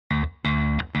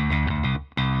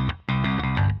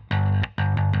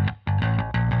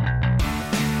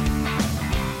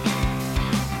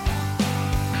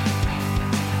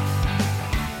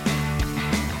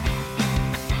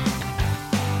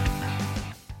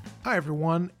Hi,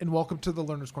 everyone, and welcome to the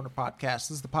Learner's Corner podcast.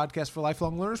 This is the podcast for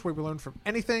lifelong learners where we learn from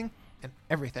anything and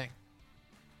everything.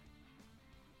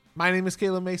 My name is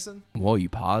Caleb Mason. Whoa, you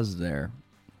paused there.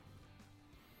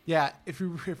 Yeah, if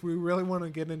we really want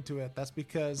to get into it, that's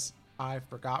because I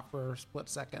forgot for a split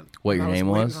second. What your name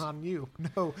was? On you.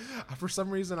 No, for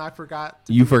some reason I forgot.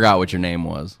 You forgot what your name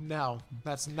was. No,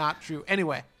 that's not true.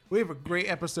 Anyway, we have a great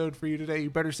episode for you today.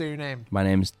 You better say your name. My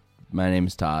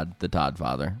name's Todd, the Todd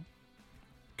Father.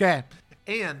 Okay,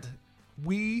 and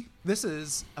this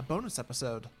is a bonus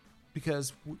episode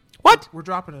because we're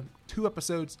dropping in 2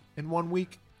 episodes in 1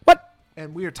 week. What?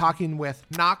 And we are talking with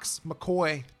Knox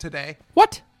McCoy today.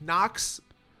 What? Knox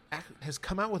has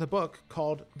come out with a book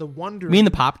called The Wonder. You mean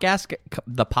the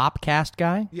Popcast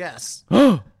guy? Yes.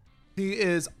 He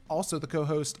is also the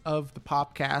co-host of the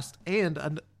Popcast and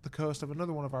the co-host of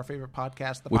another one of our favorite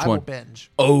podcasts, the Which Bible one? Binge.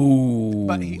 Oh,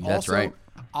 But he that's also right.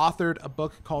 authored a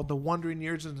book called The Wondering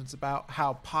Years, and it's about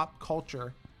how pop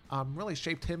culture really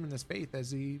shaped him in his faith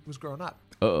as he was growing up.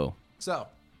 Uh-oh. So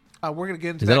we're going to get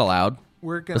into Is that allowed?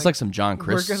 That's like some John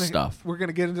Chris stuff. We're going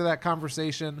to get into that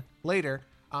conversation later.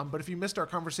 But if you missed our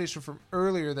conversation from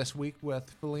earlier this week with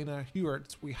Felina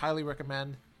Hewerts, we highly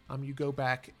recommend you go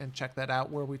back and check that out,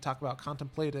 where we talk about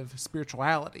contemplative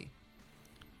spirituality.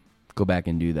 Go back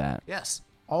and do that. Yes.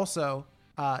 Also,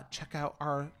 check out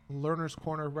our Learner's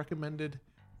Corner recommended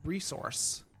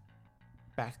resource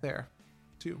back there,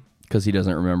 too. Because he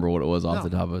doesn't remember what it was off the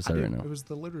top of his head right now. It was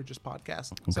the Liturgist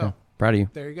podcast. Okay. So proud of you.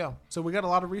 there you go. So we got a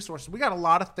lot of resources. We got a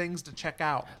lot of things to check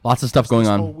out. Lots of stuff going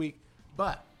on. Whole week.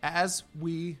 But as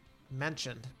we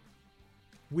mentioned,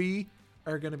 we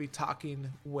are going to be talking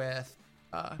with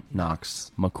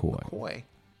Knox McCoy.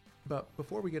 But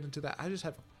before we get into that, I just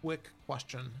have a quick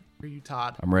question for you,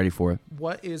 Todd. I'm ready for it.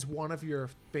 What is one of your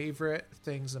favorite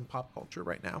things in pop culture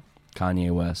right now?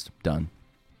 Kanye West. Done.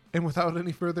 And without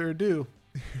any further ado,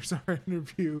 here's our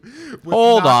interview with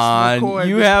Hold Knox on. McCoy,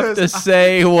 You have to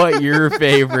say what your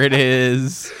favorite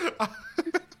is.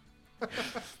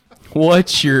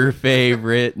 What's your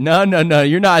favorite? No.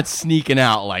 You're not sneaking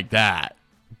out like that.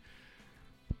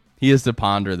 He has to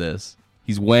ponder this.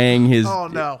 He's weighing his... Oh,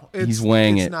 no. He's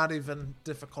weighing it. It's not even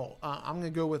difficult. I'm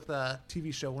going to go with a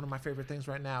TV show, one of my favorite things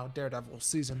right now, Daredevil,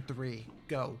 Season 3.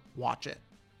 Go watch it.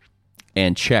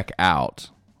 And check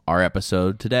out our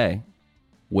episode today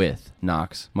with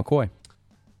Knox McCoy.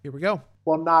 Here we go.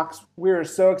 Well, Knox, we're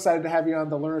so excited to have you on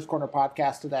the Learner's Corner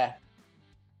podcast today.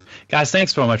 Guys,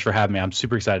 thanks so much for having me. I'm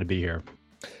super excited to be here.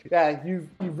 Yeah, you've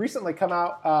recently come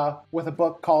out with a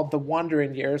book called The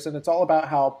Wondering Years, and it's all about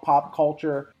how pop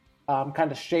culture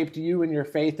kind of shaped you and your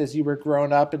faith as you were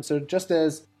growing up. And so just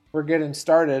as we're getting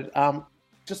started,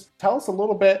 just tell us a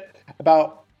little bit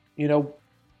about,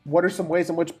 what are some ways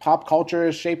in which pop culture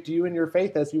has shaped you and your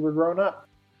faith as you were growing up?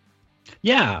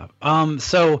 Yeah.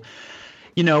 So,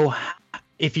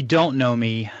 if you don't know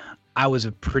me, I was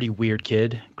a pretty weird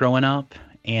kid growing up.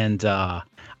 And I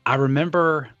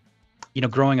remember,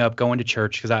 growing up, going to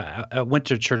church, because I went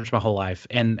to church my whole life,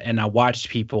 and I watched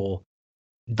people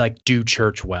like do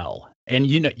church well. And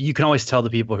you can always tell the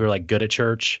people who are like good at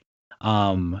church,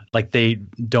 like they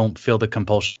don't feel the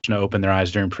compulsion to open their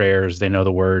eyes during prayers. They know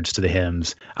the words to the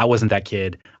hymns. I wasn't that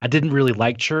kid. I didn't really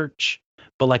like church,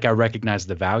 but like I recognized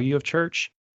the value of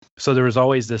church. So there was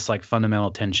always this like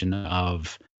fundamental tension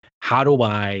of, how do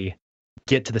I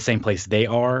get to the same place they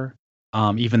are?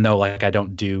 Even though like I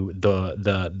don't do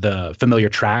the familiar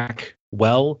track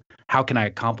well, how can I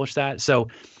accomplish that? So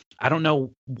I don't know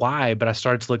why, but I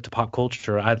started to look to pop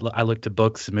culture. I looked at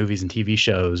books and movies and TV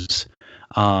shows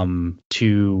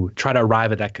to try to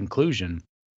arrive at that conclusion.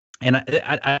 And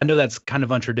I know that's kind of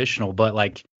untraditional, but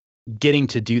like getting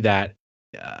to do that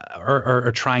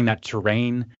or trying that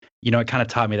terrain, it kind of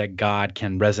taught me that God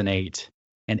can resonate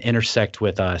and intersect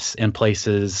with us in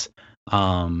places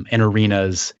and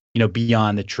arenas,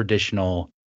 beyond the traditional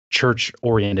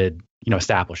church-oriented,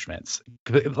 establishments.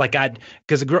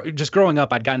 Because just growing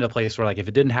up, I'd gotten to a place where like if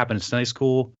it didn't happen in Sunday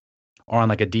school or on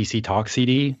like a DC Talk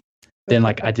CD, then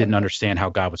like I didn't understand how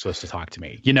God was supposed to talk to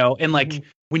me, And like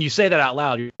when you say that out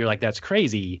loud, you're like, that's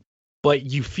crazy, but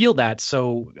you feel that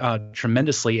so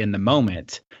tremendously in the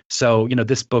moment. So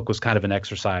this book was kind of an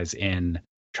exercise in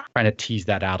trying to tease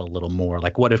that out a little more.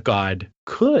 Like, what if God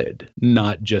could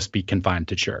not just be confined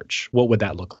to church? What would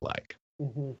that look like?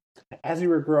 Mm-hmm. As you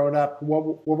were growing up,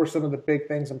 what were some of the big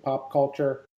things in pop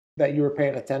culture that you were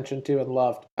paying attention to and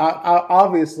loved?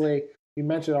 Obviously, you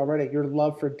mentioned already your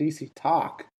love for DC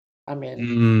Talk. I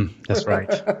mean, that's right.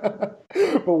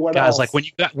 But what Guys, else? like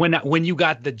when you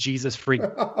got the Jesus freak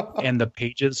and the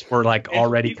pages were like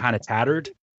already kind of tattered,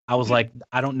 I was like,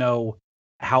 I don't know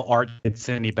how art gets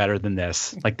any better than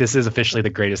this. Like, this is officially the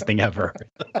greatest thing ever.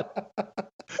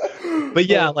 But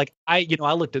yeah, like I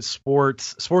looked at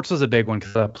sports. Sports was a big one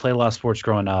because I played a lot of sports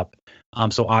growing up.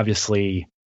 So obviously,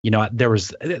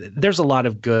 there's a lot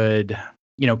of good,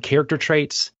 character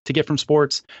traits to get from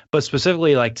sports, but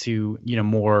specifically like to,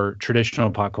 more traditional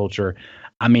pop culture.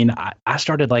 I mean, I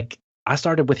started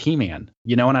with He-Man,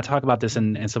 and I talk about this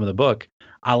in some of the book.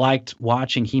 I liked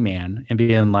watching He-Man and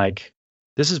being like,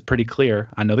 this is pretty clear.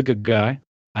 I know the good guy.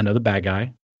 I know the bad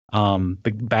guy.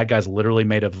 The bad guy's literally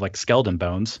made of like skeleton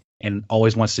bones and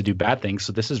always wants to do bad things.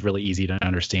 So this is really easy to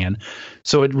understand.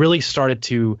 So it really started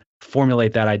to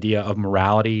formulate that idea of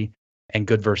morality and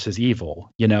good versus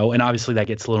evil, and obviously that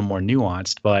gets a little more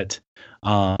nuanced, but,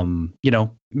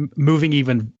 moving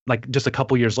even like just a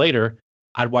couple years later,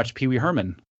 I'd watch Pee Wee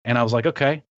Herman and I was like,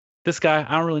 okay, this guy,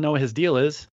 I don't really know what his deal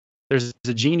is. There's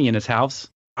a genie in his house.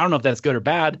 I don't know if that's good or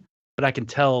bad, but I can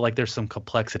tell like there's some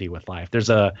complexity with life. There's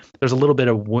a little bit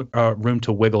of room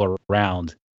to wiggle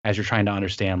around as you're trying to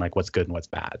understand like what's good and what's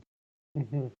bad.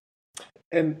 Mm-hmm.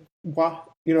 And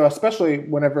especially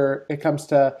whenever it comes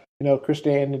to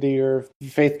Christianity or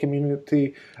faith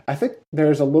community, I think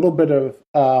there's a little bit of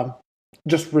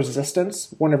just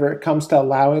resistance whenever it comes to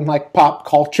allowing like pop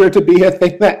culture to be a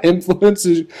thing that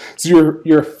influences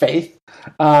your faith.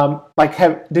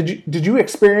 Did you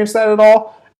experience that at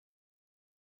all?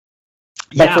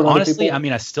 Yeah, honestly, I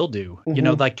mean, I still do.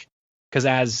 Mm-hmm.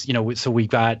 Because so we've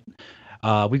got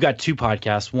two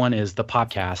podcasts. One is the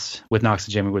Popcast with Knox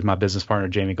and Jamie, with my business partner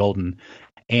Jamie Golden,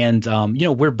 and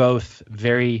we're both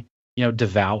very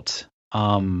devout,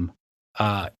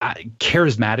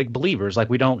 charismatic believers. Like,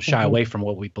 we don't shy away from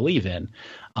what we believe in.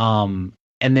 And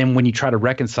then when you try to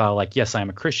reconcile, like, yes, I'm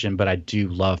a Christian, but I do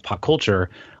love pop culture,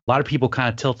 a lot of people kind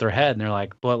of tilt their head and they're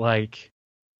like, but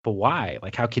why?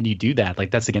 Like, how can you do that?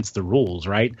 Like, that's against the rules,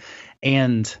 right?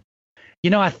 And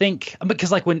I think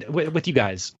because like with you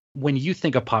guys, when you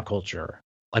think of pop culture,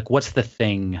 like, what's the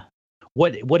thing?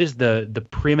 What is the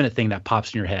preeminent thing that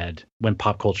pops in your head when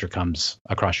pop culture comes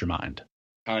across your mind?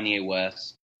 Kanye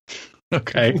West.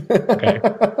 Okay.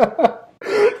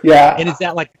 Yeah. And is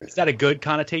that a good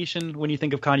connotation when you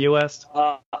think of Kanye West?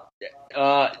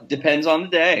 Depends on the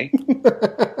day.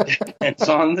 Depends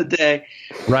on the day.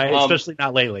 Right, especially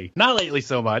not lately. Not lately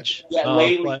so much. Yeah,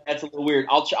 lately that's a little weird.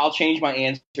 I'll change my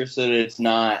answer so that it's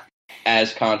not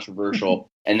as controversial,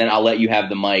 and then I'll let you have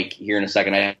the mic here in a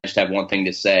second. I just have one thing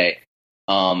to say.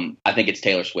 I think it's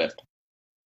Taylor Swift.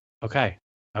 Okay.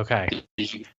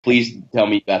 Please tell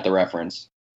me about the reference.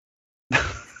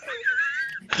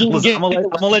 Listen, I'm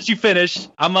gonna let you finish.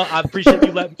 I appreciate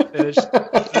you letting me finish.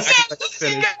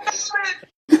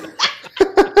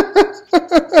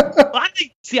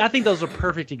 I think those are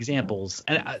perfect examples,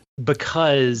 and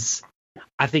because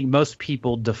I think most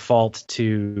people default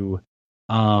to,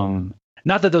 not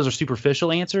that those are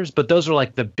superficial answers, but those are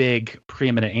like the big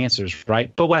preeminent answers,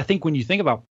 right? But what I think when you think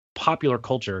about popular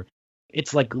culture,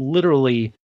 it's like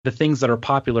literally the things that are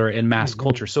popular in mass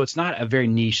culture. So it's not a very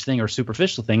niche thing or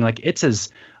superficial thing. Like, it's as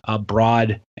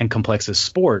broad and complex as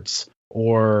sports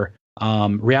or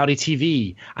reality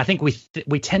TV. I think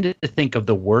we tend to think of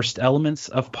the worst elements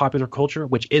of popular culture,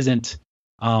 which isn't.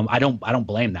 I don't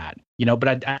blame that,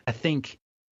 But I think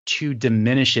to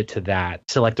diminish it to that,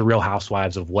 to like the Real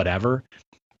Housewives of whatever,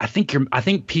 I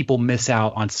think people miss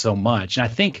out on so much. And I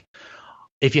think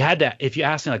if you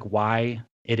ask me like why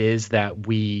it is that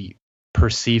we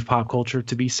perceive pop culture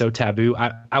to be so taboo,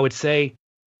 I would say,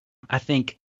 I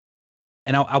think,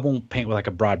 and I won't paint with like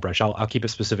a broad brush. I'll keep it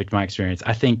specific to my experience.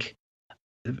 I think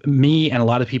me and a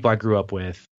lot of people I grew up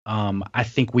with, I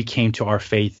think we came to our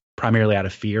faith primarily out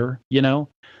of fear,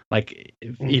 like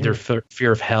either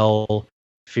fear of hell,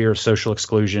 fear of social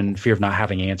exclusion, fear of not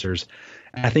having answers.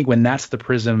 And I think when that's the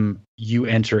prism you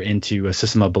enter into a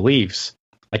system of beliefs,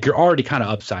 like, you're already kind of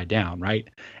upside down, right?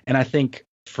 And I think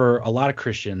for a lot of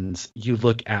Christians, you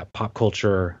look at pop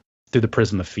culture through the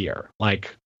prism of fear.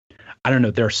 Like, I don't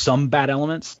know, there are some bad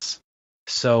elements,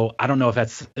 so I don't know if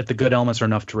the good elements are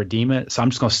enough to redeem it. So I'm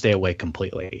just going to stay away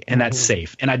completely, and that's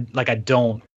safe. And I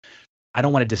don't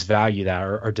want to disvalue that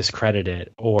or discredit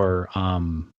it or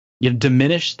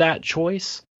diminish that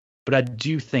choice. But I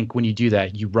do think when you do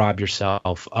that, you rob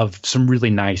yourself of some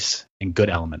really nice and good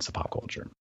elements of pop culture.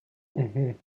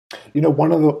 Mm-hmm.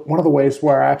 One of the ways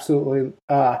where I absolutely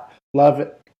love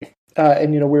it,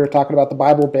 and we were talking about the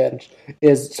Bible binge,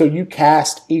 is so you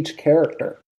cast each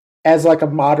character as like a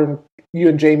modern, you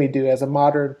and Jamie do, as a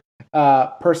modern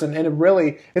person,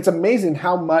 and it's amazing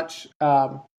how much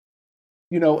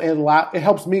it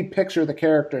helps me picture the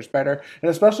characters better, and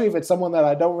especially if it's someone that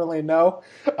I don't really know,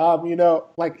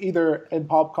 like either in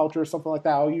pop culture or something like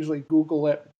that, I'll usually Google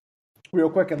it real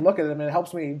quick and look at them, and it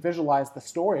helps me visualize the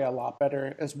story a lot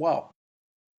better as well.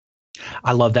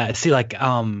 I love that. See, like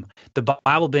the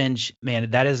Bible Binge,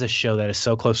 man, that is a show that is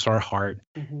so close to our heart.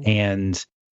 Mm-hmm. And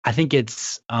I think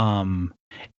it's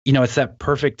it's that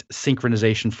perfect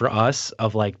synchronization for us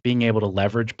of like being able to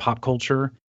leverage pop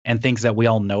culture and things that we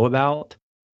all know about,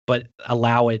 but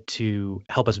allow it to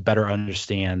help us better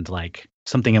understand like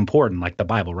something important like the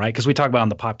Bible, right? Because we talk about on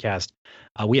the podcast,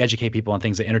 we educate people on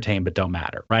things that entertain but don't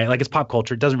matter, right? Like it's pop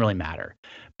culture, it doesn't really matter.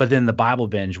 But then the Bible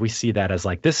Binge, we see that as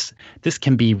like this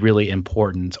can be really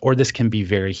important, or this can be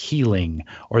very healing,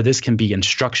 or this can be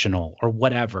instructional, or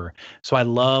whatever. So I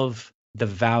love the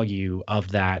value of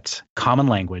that common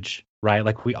language, right?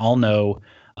 Like we all know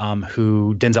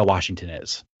who Denzel Washington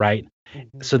is, right?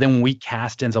 Mm-hmm. So then when we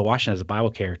cast Denzel Washington as a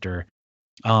Bible character,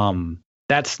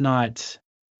 that's not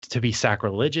to be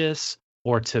sacrilegious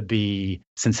or to be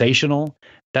sensational.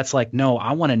 That's like, no,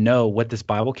 I want to know what this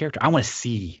Bible character, I want to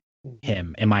see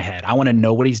him in my head. I want to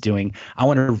know what he's doing. I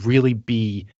want to really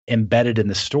be embedded in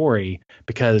the story,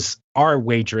 because our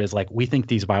wager is like, we think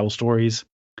these Bible stories,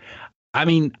 I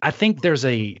mean, I think there's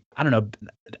we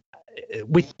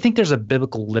think there's a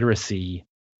biblical literacy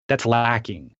that's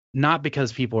lacking, not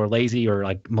because people are lazy or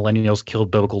like millennials killed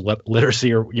biblical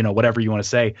literacy or, whatever you want to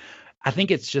say. I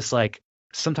think it's just like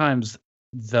sometimes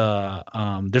there's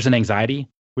an anxiety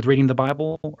with reading the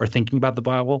Bible or thinking about the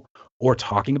Bible or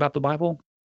talking about the Bible.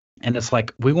 And it's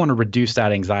like, we want to reduce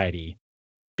that anxiety,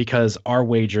 because our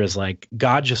wager is like,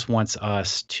 God just wants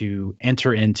us to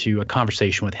enter into a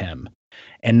conversation with him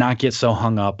and not get so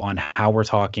hung up on how we're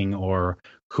talking or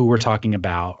who we're talking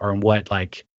about or in what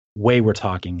like way we're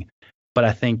talking. But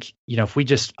I think, if we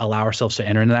just allow ourselves to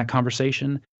enter into that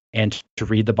conversation and to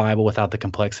read the Bible without the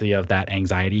complexity of that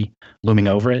anxiety looming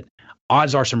over it,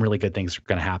 odds are some really good things are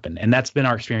going to happen. And that's been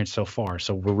our experience so far.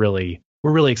 So we're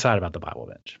really excited about the Bible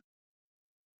Binge.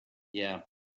 Yeah.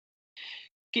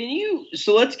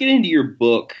 So let's get into your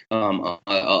book a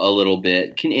little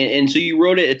bit. So you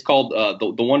wrote it, it's called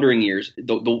The Wandering Years.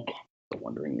 The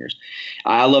Wandering Years.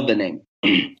 I love the name.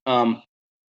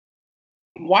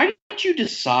 Why did you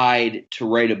decide to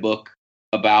write a book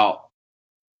about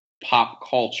pop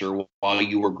culture while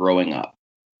you were growing up?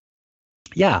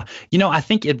 Yeah. I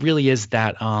think it really is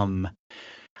that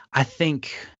I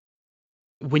think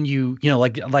when you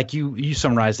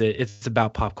summarized it, it's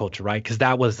about pop culture, right? Because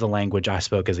that was the language I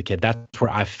spoke as a kid. That's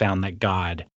where I found that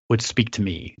God would speak to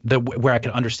me, where I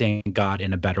could understand God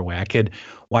in a better way. I could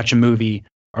watch a movie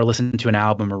or listen to an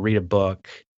album or read a book,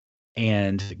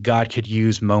 and God could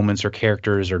use moments or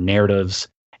characters or narratives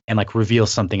and like reveal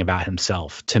something about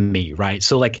himself to me, right?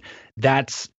 So like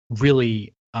that's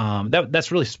really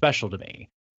that's really special to me.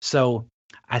 So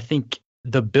I think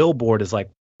the billboard is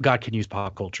like, God can use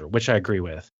pop culture, which I agree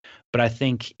with. But I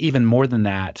think even more than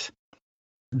that,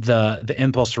 the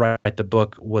impulse to write the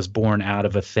book was born out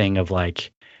of a thing of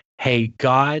like, hey,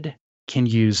 God can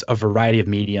use a variety of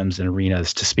mediums and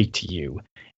arenas to speak to you.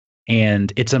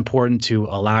 And it's important to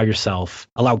allow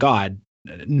God,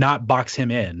 not box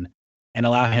him in, and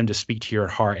allow him to speak to your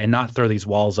heart and not throw these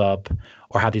walls up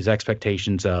or have these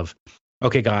expectations of,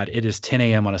 okay, God, it is 10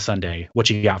 a.m. on a Sunday.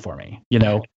 What you got for me?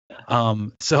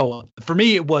 So for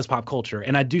me, it was pop culture.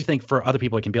 And I do think for other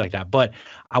people, it can be like that. But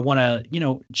I want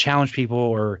to, challenge people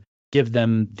or give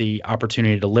them the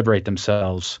opportunity to liberate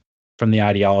themselves from the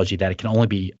ideology that it can only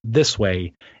be this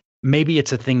way. Maybe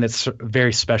it's a thing that's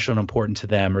very special and important to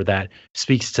them, or that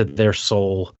speaks to their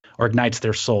soul or ignites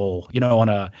their soul,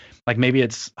 maybe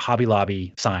it's Hobby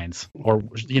Lobby signs or,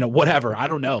 whatever. I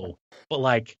don't know. But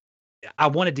like, I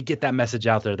wanted to get that message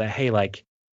out there that, hey, like,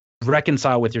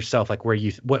 reconcile with yourself, like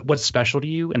what's special to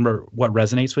you and what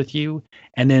resonates with you,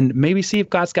 and then maybe see if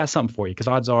God's got something for you, because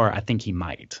odds are I think he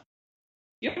might.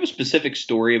 You have a specific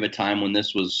story of a time when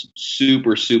this was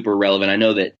super, super relevant? I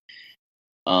know that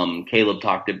Caleb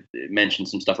mentioned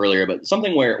some stuff earlier, but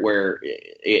something where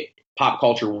pop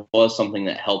culture was something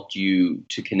that helped you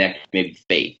to connect maybe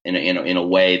faith in a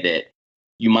way that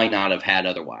you might not have had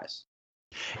otherwise.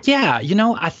 Yeah,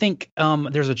 I think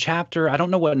there's a chapter, I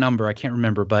don't know what number, I can't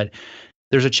remember, but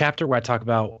there's a chapter where I talk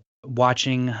about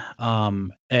watching in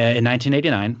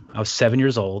 1989. I was 7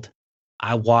 years old.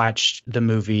 I watched the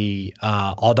movie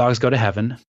All Dogs Go to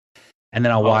Heaven, and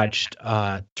then I watched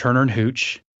Turner and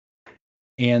Hooch.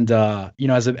 And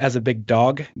as a big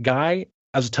dog guy,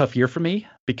 that was a tough year for me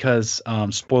because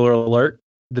spoiler alert,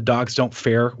 the dogs don't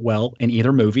fare well in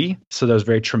either movie, so that was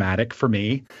very traumatic for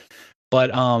me. But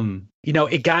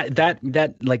it got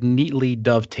that like neatly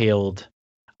dovetailed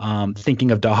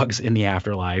thinking of dogs in the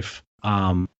afterlife,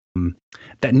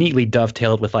 that neatly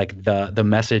dovetailed with like the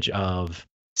message of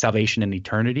salvation and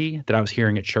eternity that I was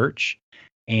hearing at church,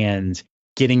 and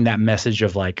getting that message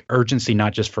of like urgency,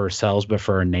 not just for ourselves, but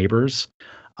for our neighbors.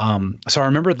 So I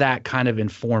remember that kind of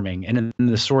informing. And in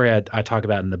the story I talk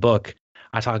about in the book,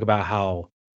 I talk about how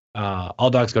all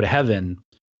dogs go to heaven,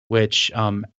 which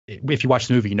if you watch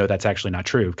the movie, you know that's actually not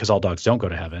true, because all dogs don't go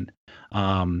to heaven.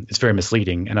 It's very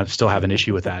misleading, and I still have an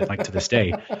issue with that, like to this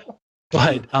day.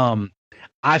 But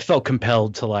I felt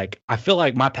compelled to I feel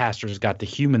like my pastor's got the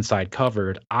human side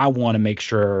covered. I want to make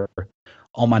sure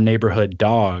all my neighborhood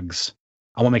dogs,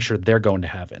 I want to make sure they're going to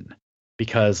heaven,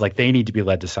 because like they need to be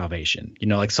led to salvation.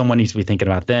 Like someone needs to be thinking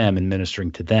about them and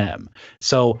ministering to them.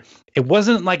 So it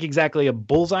wasn't like exactly a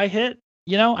bullseye hit.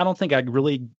 I don't think I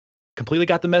really completely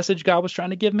got the message God was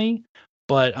trying to give me,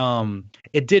 but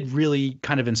it did really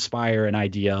kind of inspire an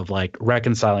idea of like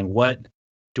reconciling, what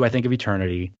do I think of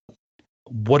eternity?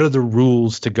 What are the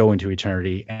rules to go into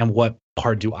eternity, and what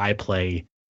part do I play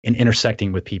in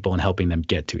intersecting with people and helping them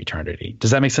get to eternity?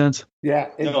 Does that make sense? Yeah,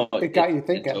 it got you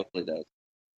thinking. It totally does.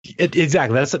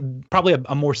 Exactly. That's probably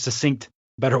a more succinct,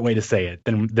 better way to say it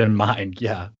than mine.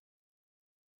 Yeah.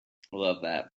 Love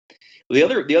that. The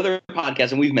other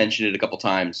podcast, and we've mentioned it a couple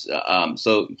times.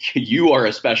 So you are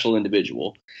a special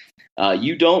individual.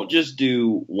 You don't just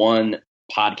do one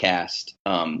podcast.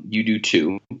 You do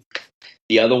two.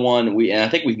 The other one, and I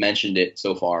think we've mentioned it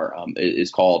so far,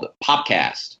 is called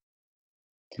Popcast,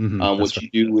 which you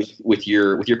do with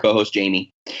your co-host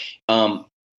Jamie.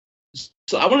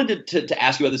 So I wanted to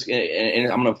ask you about this,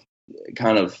 and I'm going to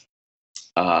kind of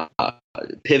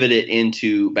pivot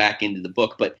it back into the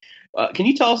book. But can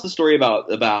you tell us the story about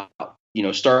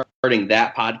starting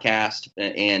that podcast,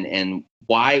 and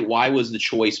why was the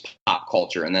choice pop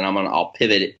culture? And then I'll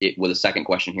pivot it with a second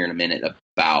question here in a minute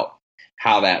about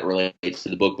how that relates to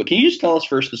the book. But can you just tell us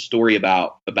first the story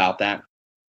about that?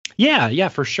 Yeah,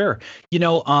 for sure.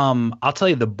 I'll tell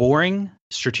you the boring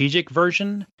strategic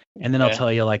version, and then I'll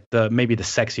tell you like maybe the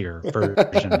sexier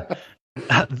version.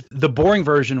 The boring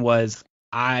version was,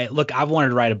 I've wanted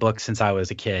to write a book since I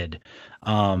was a kid.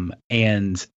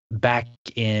 And back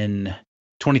in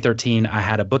 2013, I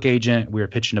had a book agent. We were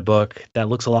pitching a book that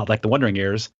looks a lot like The Wandering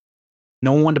Years.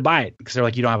 No one wanted to buy it because they're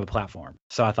like, you don't have a platform.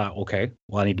 So I thought, okay,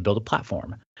 well, I need to build a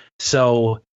platform.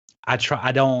 So I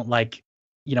don't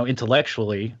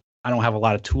intellectually, I don't have a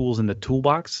lot of tools in the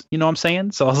toolbox. You know what I'm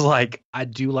saying? So I was like, I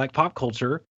do like pop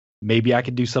culture. Maybe I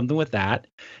could do something with that.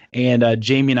 And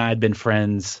Jamie and I had been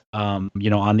friends, on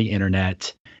the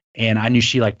internet, and I knew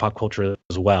she liked pop culture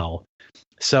as well.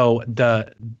 So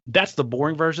that's the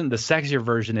boring version. The sexier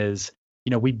version is,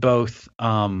 we both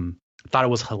thought it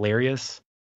was hilarious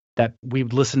that we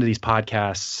would listen to these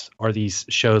podcasts or these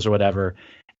shows or whatever,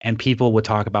 and people would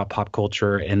talk about pop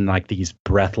culture in like these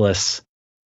breathless,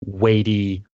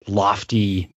 weighty,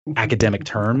 lofty academic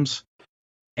terms.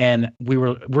 And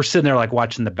we're sitting there like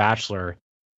watching The Bachelor,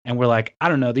 and we're like, I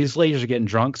don't know, these ladies are getting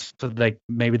drunk so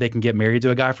maybe they can get married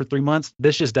to a guy for 3 months.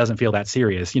 This just doesn't feel that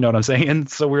serious. You know what I'm saying?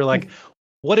 So we're like,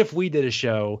 what if we did a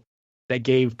show that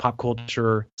gave pop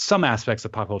culture, some aspects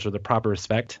of pop culture, the proper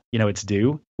respect, it's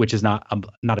due, which is not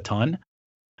a ton.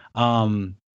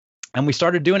 And we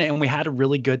started doing it, and we had a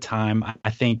really good time.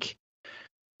 I think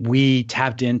we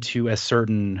tapped into a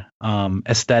certain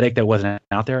aesthetic that wasn't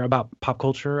out there about pop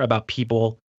culture, about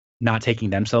people not taking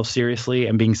themselves seriously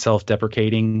and being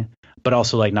self-deprecating, but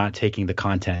also like not taking the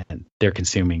content they're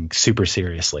consuming super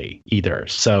seriously either.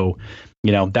 So,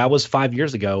 that was 5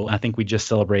 years ago. I think we just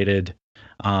celebrated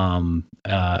our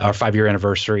 5-year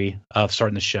anniversary of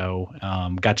starting the show.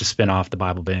 Got to spin off the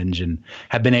Bible Binge and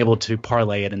have been able to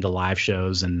parlay it into live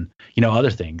shows and other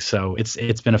things. So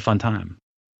it's been a fun time.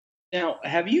 Now,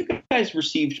 have you guys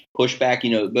received pushback?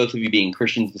 Both of you being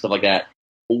Christians and stuff like that,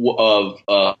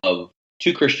 of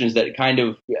two Christians that kind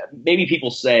of, maybe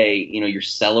people say, you're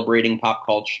celebrating pop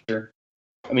culture.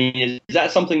 I mean, is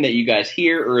that something that you guys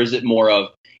hear, or is it more of,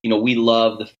 we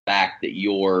love the fact that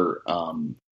you're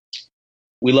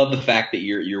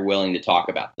willing to talk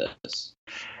about this?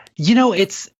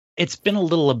 It's been a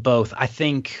little of both. I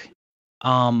think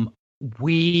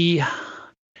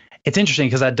it's interesting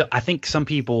because I think some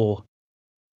people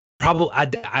probably,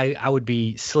 I would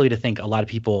be silly to think a lot of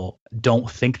people don't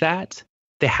think that.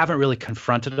 They haven't really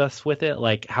confronted us with it.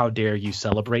 Like, how dare you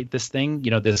celebrate this thing,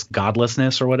 this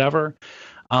godlessness or whatever.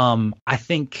 I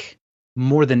think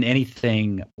more than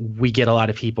anything, we get a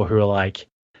lot of people who are like,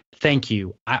 thank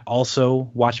you. I also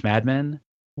watch Mad Men,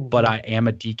 but I am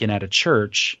a deacon at a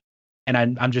church, and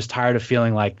I'm just tired of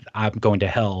feeling like I'm going to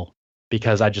hell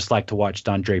because I just like to watch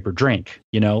Don Draper drink,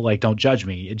 like don't judge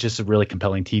me. It's just a really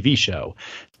compelling TV show.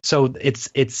 So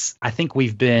I think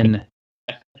we've been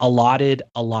allotted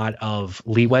a lot of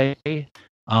leeway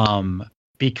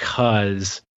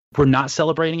because we're not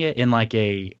celebrating it in like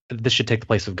this should take the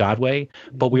place of God way,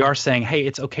 but we are saying, hey,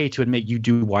 it's okay to admit you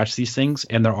do watch these things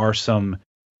and there are some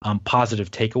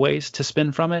positive takeaways to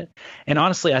spin from it. And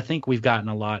honestly, I think we've gotten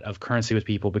a lot of currency with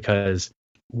people because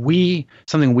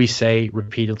something we say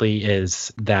repeatedly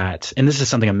is that, and this is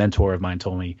something a mentor of mine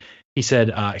told me, he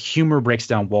said, humor breaks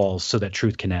down walls so that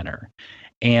truth can enter.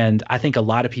 And I think a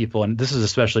lot of people, and this is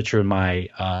especially true in my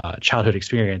childhood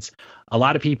experience, a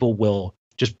lot of people will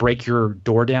just break your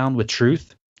door down with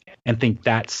truth and think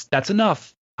that's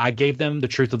enough. I gave them the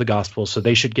truth of the gospel, so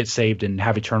they should get saved and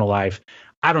have eternal life.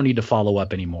 I don't need to follow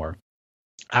up anymore.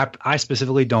 I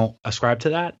specifically don't ascribe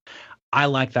to that. I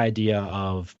like the idea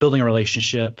of building a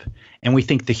relationship, and we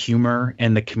think the humor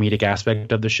and the comedic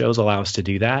aspect of the shows allow us to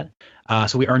do that.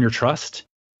 So we earn your trust.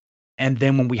 And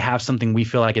then when we have something we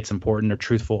feel like it's important or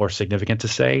truthful or significant to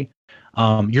say,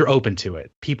 you're open to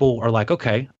it. People are like,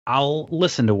 okay, I'll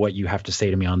listen to what you have to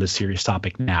say to me on this serious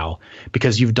topic now,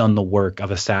 because you've done the work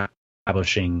of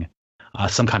establishing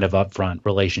some kind of upfront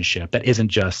relationship that isn't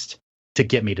just to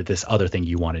get me to this other thing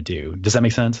you want to do. Does that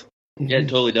make sense? Yeah, it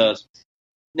totally does.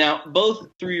 Now, both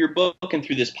through your book and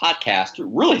through this podcast,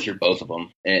 really through both of them,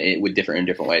 it would differ in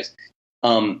different ways.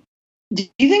 Do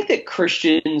you think that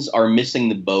Christians are missing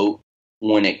the boat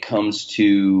when it comes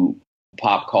to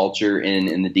pop culture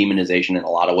and the demonization in a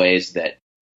lot of ways that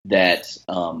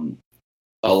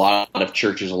a lot of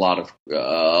churches, a lot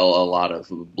of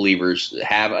believers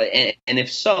have, and if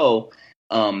so,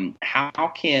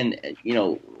 how can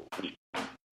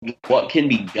what can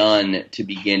be done to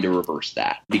begin to reverse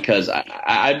that? Because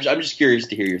I'm just curious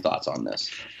to hear your thoughts on this.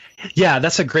 Yeah,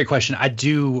 that's a great question. I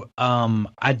do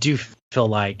feel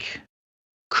like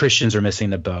Christians are missing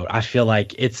the boat. I feel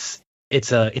like it's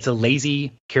a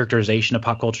lazy characterization of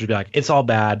pop culture to be like, it's all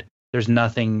bad. There's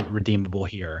nothing redeemable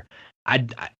here.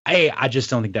 I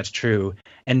just don't think that's true.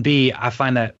 And B, I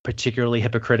find that particularly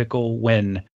hypocritical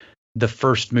when the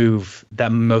first move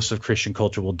that most of Christian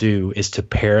culture will do is to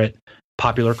parrot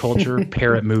popular culture,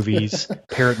 parrot movies,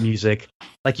 parrot music.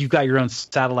 Like you've got your own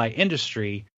satellite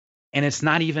industry, and it's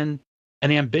not even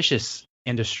an ambitious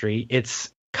industry.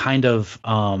 It's kind of,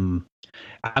 I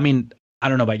mean, I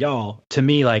don't know about y'all. To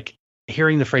me, like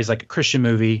hearing the phrase like Christian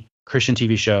movie, Christian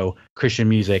TV show, Christian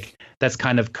music, that's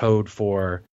kind of code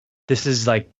for this is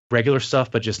like regular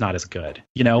stuff, but just not as good,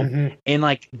 Mm-hmm. And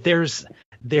like there's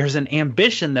an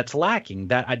ambition that's lacking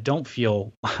that I don't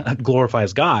feel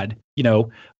glorifies God,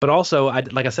 but also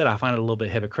like I said, I find it a little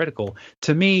bit hypocritical.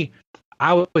 To me,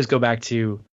 I always go back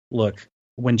to, look,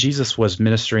 when Jesus was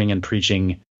ministering and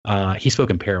preaching, he spoke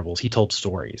in parables. He told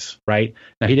stories, right?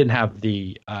 Now, he didn't have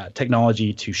the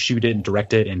technology to shoot it and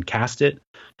direct it and cast it.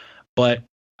 But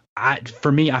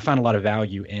for me, I find a lot of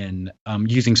value in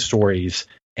using stories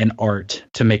and art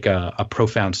to make a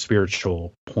profound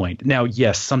spiritual point. Now,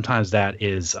 yes, sometimes that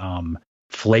is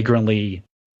flagrantly,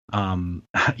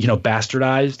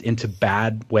 bastardized into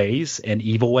bad ways and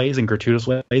evil ways and gratuitous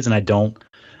ways, and I don't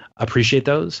appreciate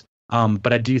those.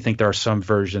 But I do think there are some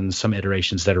versions, some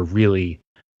iterations that are really,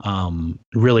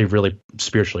 really, really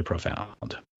spiritually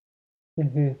profound.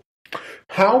 Mm-hmm.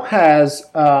 How has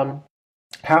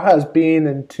being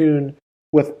in tune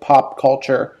with pop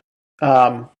culture,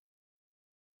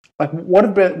 like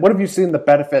what have you seen the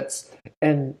benefits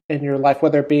in your life,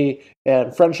 whether it be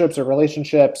in friendships or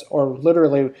relationships, or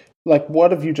literally, like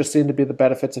what have you just seen to be the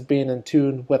benefits of being in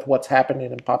tune with what's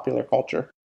happening in popular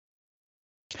culture?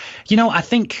 I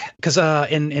think because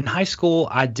in high school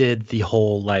I did the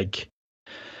whole like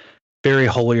very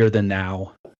holier than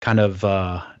thou kind of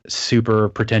super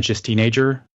pretentious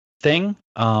teenager thing,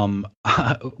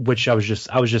 which I was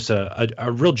just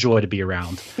a real joy to be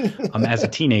around as a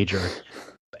teenager.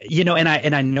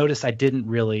 And I noticed I didn't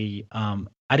really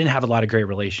I didn't have a lot of great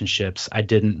relationships. I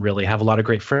didn't really have a lot of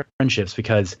great friendships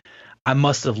because I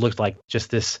must have looked like just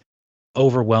this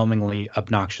overwhelmingly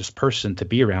obnoxious person to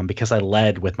be around because I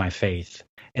led with my faith.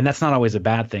 And that's not always a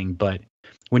bad thing, but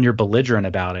when you're belligerent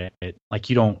about it, like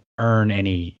you don't earn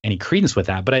any credence with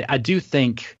that. But I do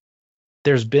think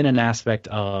there's been an aspect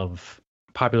of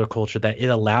popular culture that it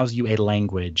allows you a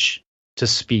language to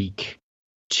speak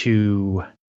to,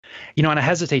 and I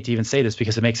hesitate to even say this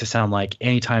because it makes it sound like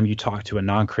anytime you talk to a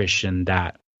non-Christian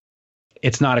that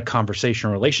it's not a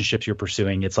conversational relationship you're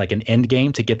pursuing. It's like an end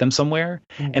game to get them somewhere.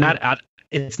 Mm-hmm. And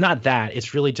it's not that.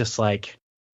 It's really just like,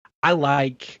 I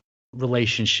like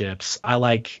relationships. I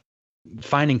like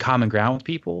finding common ground with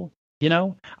people.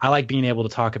 I like being able to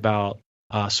talk about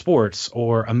sports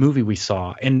or a movie we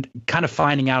saw, and kind of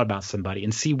finding out about somebody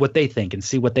and see what they think and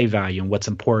see what they value and what's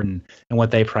important and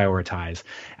what they prioritize.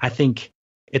 I think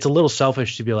it's a little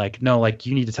selfish to be like, no, like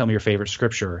you need to tell me your favorite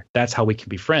scripture. That's how we can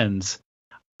be friends.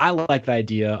 I like the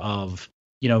idea of,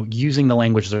 using the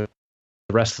language the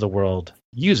rest of the world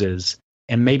uses,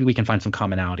 and maybe we can find some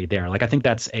commonality there. Like, I think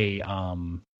that's a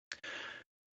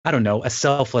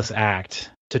selfless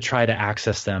act to try to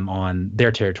access them on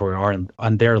their territory or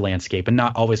on their landscape, and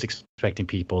not always expecting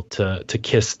people to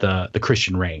kiss the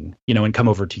Christian ring, and come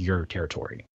over to your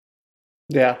territory.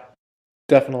 Yeah,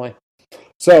 definitely.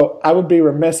 So I would be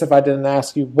remiss if I didn't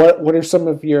ask you, what are some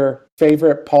of your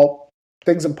favorite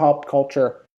things in pop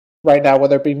culture right now,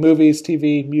 whether it be movies,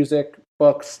 TV, music,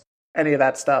 books, any of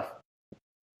that stuff?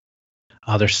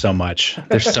 Oh, there's so much.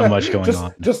 There's so much going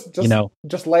on.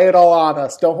 Just lay it all on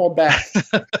us. Don't hold back.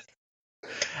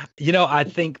 I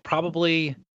think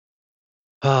probably,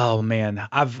 oh man,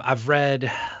 I've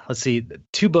read, let's see,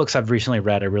 2 books I've recently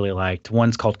read I really liked.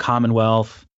 One's called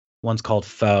Commonwealth. One's called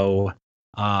Foe.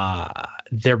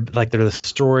 They're the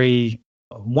story.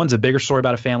 One's a bigger story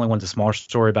about a family. One's a smaller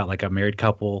story about like a married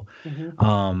couple.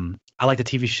 Mm-hmm. I like the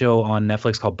TV show on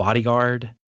Netflix called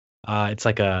Bodyguard. It's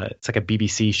like a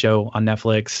BBC show on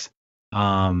Netflix.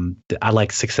 I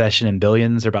like Succession and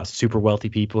Billions. They're about super wealthy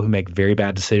people who make very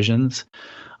bad decisions.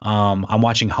 I'm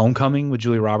watching Homecoming with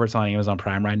Julia Roberts on Amazon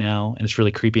Prime right now, and it's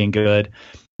really creepy and good.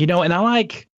 And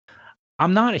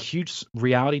I'm not a huge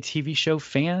reality TV show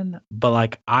fan, but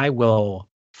like I will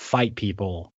fight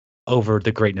people over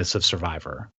the greatness of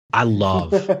Survivor. I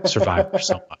love Survivor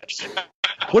so much.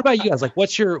 What about you guys? Like,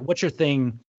 what's your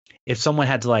thing? If someone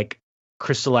had to like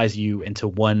crystallize you into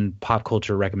one pop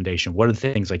culture recommendation, what are the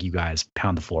things like you guys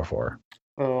pound the floor for?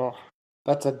 Oh,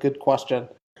 that's a good question.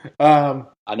 I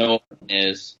know what mine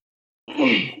is.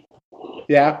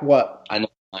 Yeah, what? I know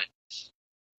mine is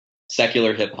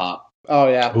secular hip hop. Oh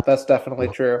yeah, that's definitely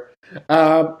true.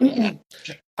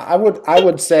 I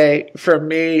would say for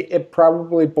me, it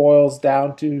probably boils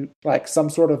down to like some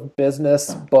sort of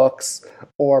business books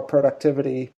or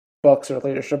productivity books or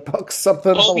leadership books,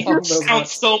 something along those lines.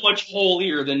 Sounds so much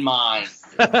holier than mine.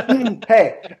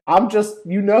 Hey, I'm just,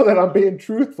 that I'm being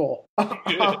truthful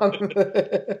on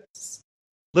this.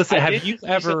 Listen, have you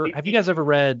guys ever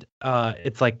read,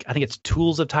 it's like, I think it's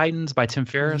Tools of Titans by Tim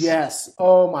Ferriss? Yes.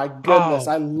 Oh my goodness.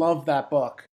 I love that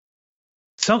book.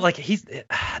 So like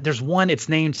there's one, it's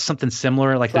named something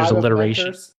similar, like Tribe there's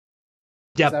alliteration.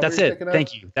 Yeah, that's it.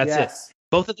 Thank you. That's it.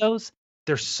 Both of those,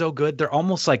 they're so good. They're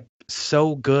almost like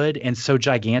so good and so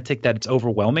gigantic that it's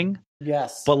overwhelming.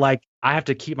 Yes. But like I have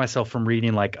to keep myself from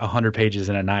reading like 100 pages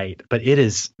in a night. But it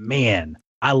is, man,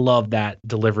 I love that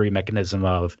delivery mechanism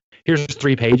of here's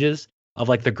 3 pages of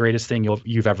like the greatest thing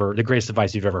the greatest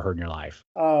advice you've ever heard in your life.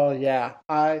 Oh yeah,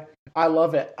 I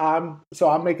love it. I'm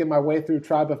making my way through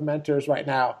Tribe of Mentors right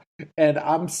now, and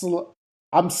I'm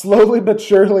slowly but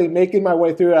surely making my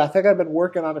way through it. I think I've been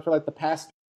working on it for like the past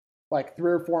like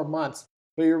 3 or 4 months.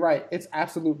 But you're right, it's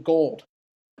absolute gold.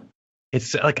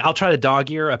 It's like I'll try to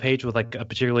dog ear a page with like a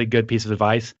particularly good piece of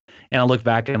advice, and I'll look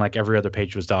back and like every other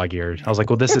page was dog eared. I was like,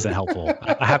 well, this isn't helpful.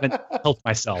 I haven't helped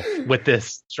myself with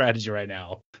this strategy right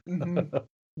now. Mm-hmm.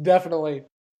 Definitely.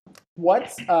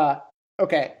 What's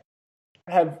okay?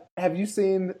 Have you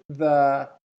seen the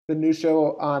new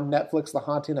show on Netflix, The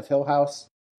Haunting of Hill House?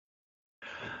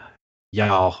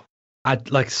 Yeah, I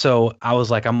was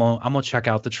like, I'm gonna check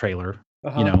out the trailer.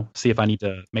 See if I need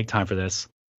to make time for this.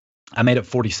 I made it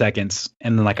 40 seconds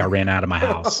and then like I ran out of my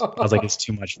house. I was like, it's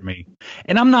too much for me.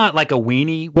 And I'm not like a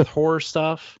weenie with horror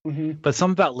stuff, but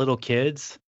something about little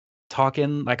kids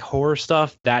talking like horror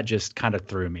stuff, that just kind of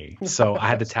threw me. So I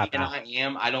had to tap out.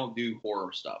 I don't do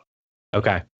horror stuff.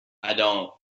 Okay. I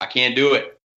can't do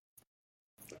it.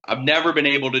 I've never been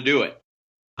able to do it.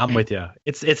 I'm with you.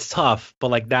 It's tough,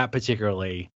 but like that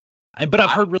particularly. But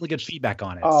I've heard really good feedback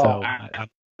on it.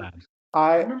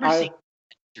 I remember seeing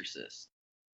Exorcist.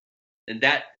 And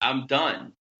that I'm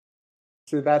done.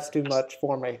 See, that's too much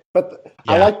for me. But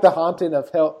yeah. I like the Haunting of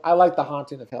Hill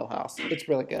House. It's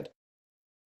really good.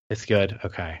 It's good.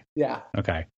 Okay. Yeah.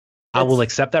 Okay. I will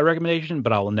accept that recommendation,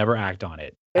 but I will never act on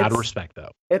it. Out of respect,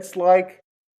 though. It's like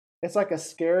a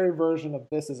scary version of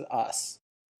This Is Us.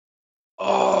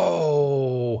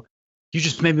 Oh, you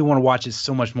just made me want to watch it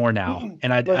so much more now,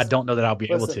 and I don't know that I'll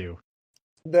be able to.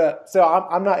 So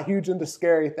I'm not huge into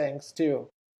scary things too,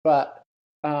 but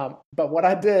what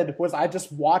I did was I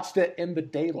just watched it in the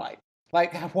daylight.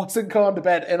 Like I wasn't going to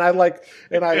bed, and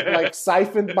I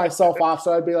siphoned myself off.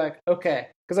 So I'd be like, okay,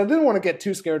 because I didn't want to get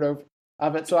too scared of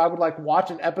it. So I would like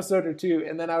watch an episode or two,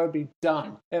 and then I would be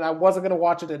done. And I wasn't going to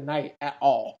watch it at night at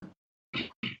all.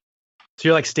 So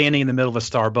you're like standing in the middle of a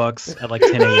Starbucks at like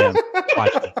 10 a.m.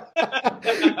 watching.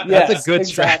 Yes, That's a good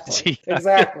exactly. strategy.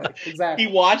 Exactly. He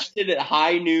watched it at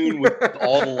high noon with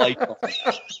all the lights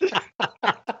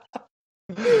on.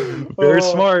 Very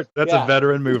smart. That's yeah. a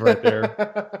veteran move right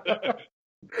there.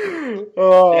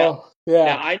 Oh, Yeah,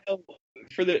 yeah. I know.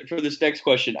 For this next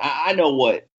question, I know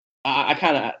what I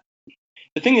kind of.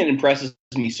 The thing that impresses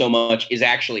me so much is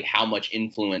actually how much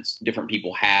influence different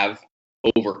people have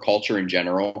over culture in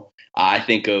general. I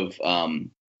think of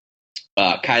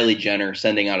Kylie Jenner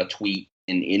sending out a tweet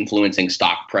and influencing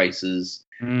stock prices.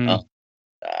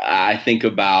 I think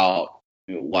about,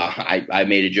 well, I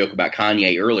made a joke about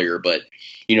Kanye earlier, but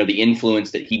the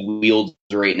influence that he wields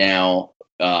right now,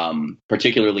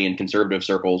 particularly in conservative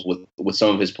circles with some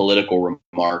of his political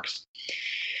remarks.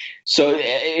 So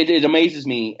it amazes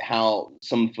me how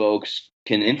some folks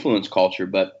can influence culture,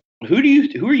 but who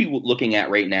are you looking at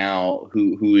right now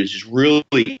who is just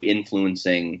really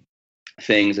influencing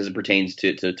things as it pertains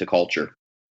to culture?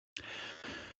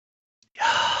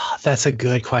 That's a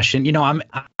good question.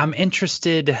 I'm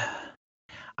interested.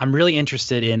 I'm really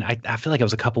interested in. I feel like it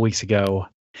was a couple weeks ago.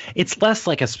 It's less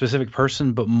like a specific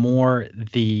person, but more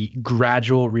the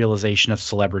gradual realization of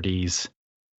celebrities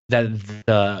that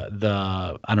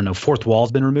the I don't know, fourth wall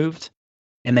has been removed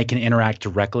and they can interact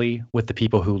directly with the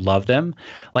people who love them.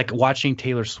 Like watching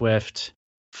Taylor Swift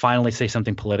finally say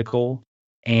something political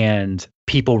and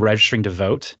people registering to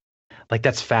vote. Like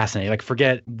that's fascinating. Like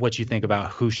forget what you think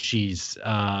about who she's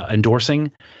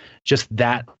endorsing. Just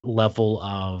that level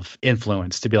of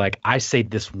influence to be like, I say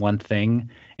this one thing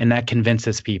and that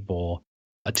convinces people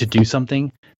to do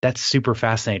something. That's super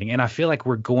fascinating. And I feel like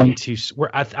we're going to,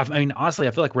 I mean, honestly,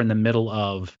 I feel like we're in the middle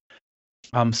of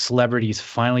celebrities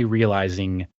finally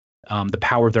realizing the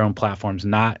power of their own platforms,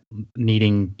 not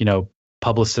needing,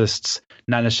 publicists,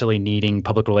 not necessarily needing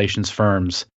public relations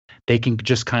firms. They can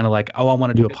just kind of like, oh, I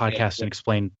want to do a podcast and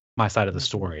explain my side of the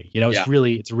story. It's a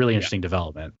really interesting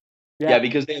development. Yeah,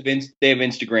 because they have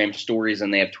Instagram stories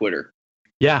and they have Twitter.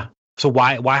 Yeah. So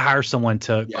why hire someone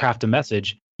to craft a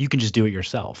message? You can just do it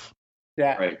yourself.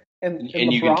 Yeah. Right. And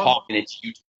LeBron, you can talk and it's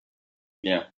YouTube.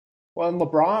 Yeah. Well, and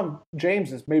LeBron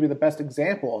James is maybe the best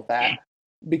example of that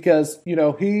because,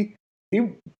 he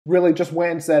really just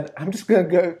went and said, I'm just going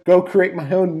to go create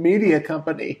my own media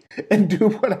company and do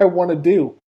what I want to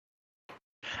do.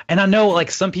 And I know like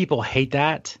some people hate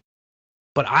that,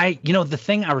 but the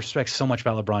thing I respect so much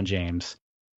about LeBron James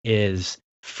is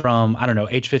from, I don't know,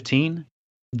 age 15,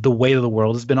 the weight of the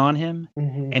world has been on him.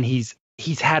 Mm-hmm. And he's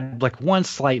had like one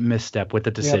slight misstep with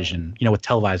the decision, with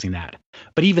televising that.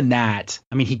 But even that,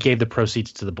 I mean, he gave the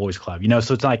proceeds to the boys club,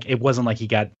 so it's like, it wasn't like he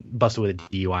got busted with a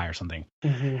DUI or something.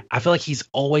 Mm-hmm. I feel like he's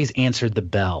always answered the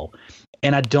bell.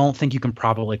 And I don't think you can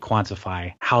probably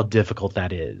quantify how difficult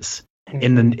that is.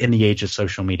 Mm-hmm. In the age of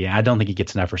social media. I don't think he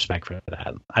gets enough respect for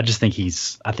that. I think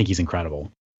he's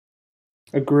incredible.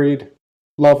 Agreed.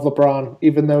 Love LeBron,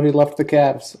 even though he left the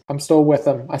Cavs. I'm still with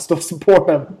him. I still support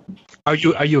him. Are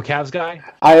you a Cavs guy?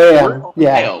 I am.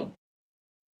 Yeah.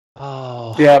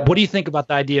 Oh. Yeah. What do you think about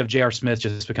the idea of J.R. Smith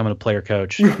just becoming a player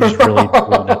coach? Just really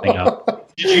blowing that thing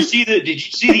up. Did you see the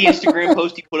Instagram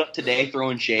post he put up today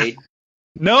throwing shade?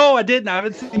 No, I didn't. I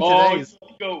haven't seen today's.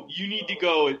 You need to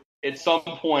go at some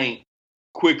point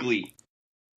quickly.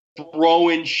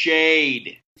 Throwing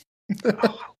shade.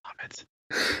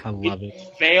 I love it.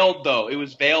 It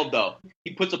was veiled though.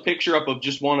 He puts a picture up of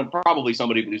just probably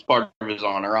somebody who's part of his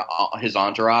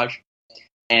entourage,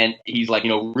 and he's like,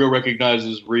 real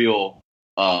recognizes real.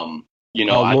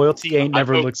 Loyalty ain't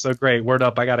never looked so great. Word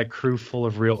up, I got a crew full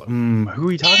of real. Who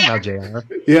are you talking about, JR?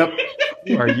 Yep.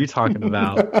 Who are you talking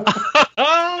about?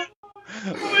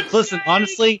 Listen,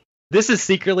 honestly, this is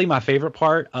secretly my favorite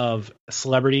part of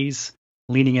celebrities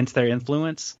leaning into their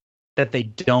influence, that they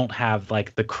don't have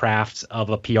like the craft of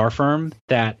a PR firm,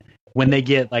 that when they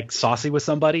get like saucy with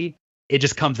somebody, it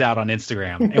just comes out on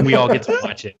Instagram and we all get to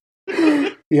watch it.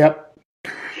 Yep.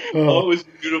 Oh, it was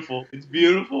beautiful. It's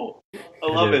beautiful. I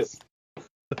love it.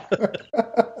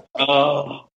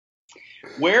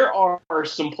 Where are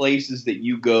some places that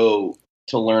you go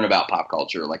to learn about pop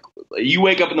culture? Like you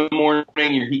wake up in the morning,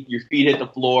 your feet hit the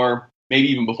floor, maybe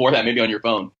even before that, maybe on your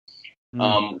phone.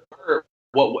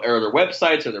 What are there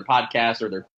websites? Are there podcasts? Are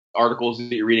there articles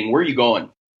that you're reading? Where are you going?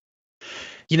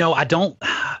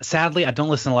 Sadly, I don't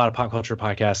listen to a lot of pop culture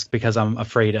podcasts because I'm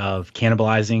afraid of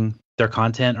cannibalizing their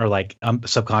content or like I'm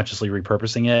subconsciously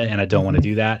repurposing it, and I don't want to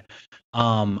do that.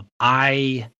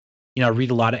 I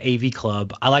read a lot of AV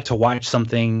Club. I like to watch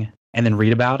something and then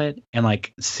read about it and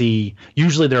like see.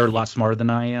 Usually they're a lot smarter than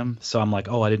I am, so I'm like,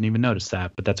 oh, I didn't even notice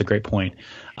that, but that's a great point.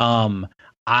 I'll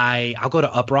go to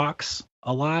Uprocks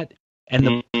a lot, And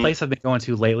the place I've been going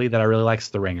to lately that I really like is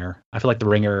The Ringer. I feel like The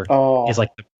Ringer is like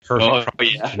the Oh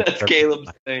perfect. yeah, that's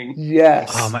Caleb's thing.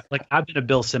 Yes. Like I've been a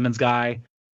Bill Simmons guy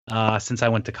since I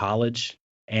went to college,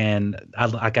 and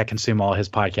I consume all his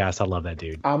podcasts. I love that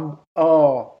dude.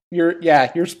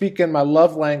 You're speaking my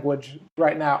love language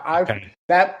right now.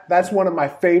 That's one of my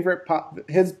favorite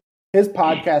his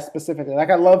podcast specifically. Like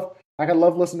I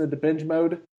love listening to Binge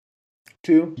Mode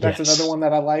too. That's another one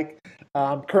that I like.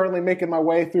 Currently making my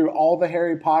way through all the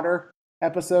Harry Potter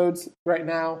episodes right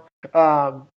now.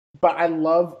 But I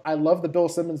love the Bill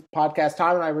Simmons podcast.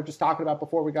 Todd and I were just talking about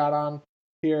before we got on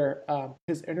here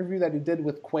his interview that he did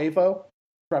with Quavo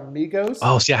from Migos.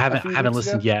 Oh, see, I haven't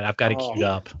listened yet. I've got it queued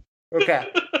up. Okay.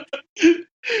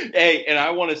 Hey, and I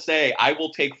want to say I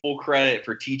will take full credit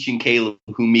for teaching Caleb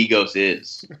who Migos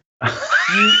is.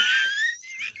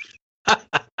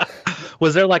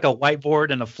 Was there like a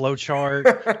whiteboard and a flow chart?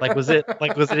 Was it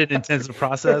an intensive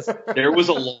process? There was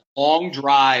a long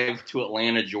drive to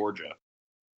Atlanta, Georgia.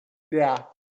 Yeah.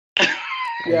 I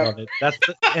love it. That's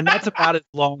about as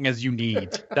long as you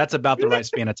need. That's about the right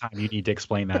span of time you need to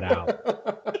explain that out.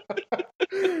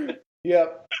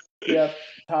 Yep.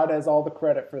 Todd has all the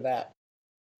credit for that.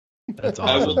 That's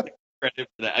I awesome. will take credit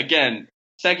for that. Again,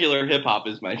 secular hip hop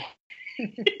is my.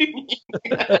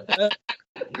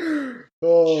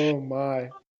 Oh my!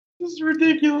 This is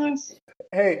ridiculous.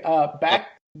 Hey, back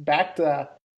to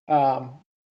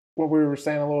what we were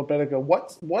saying a little bit ago.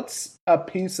 What's a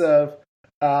piece of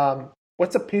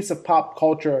pop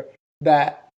culture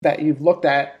that you've looked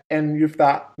at and you've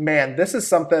thought, man, this is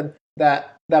something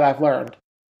that I've learned,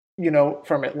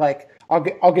 from it. Like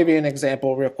I'll give you an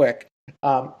example real quick,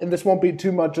 and this won't be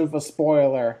too much of a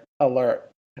spoiler alert.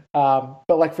 But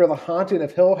like for The Haunting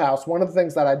of Hill House, one of the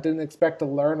things that I didn't expect to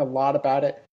learn a lot about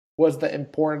it was the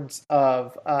importance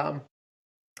of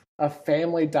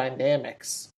family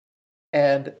dynamics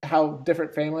and how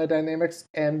different family dynamics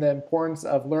and the importance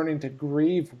of learning to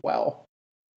grieve well.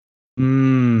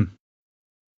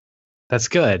 That's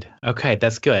good. Okay,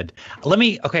 that's good.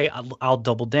 I'll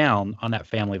double down on that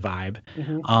family vibe.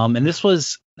 Mm-hmm. And this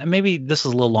was a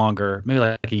little longer, maybe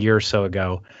like a year or so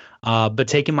ago. But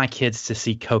taking my kids to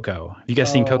see Coco. Have you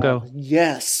guys seen Coco?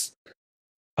 Yes.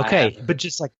 Okay, but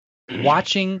just like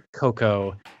watching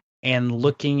Coco and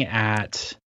looking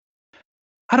at,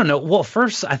 I don't know. Well,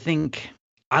 first, I think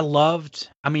I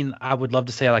would love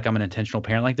to say like I'm an intentional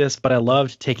parent like this, but I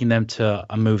loved taking them to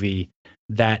a movie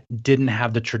that didn't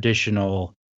have the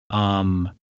traditional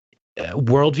worldview.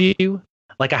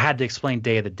 Like I had to explain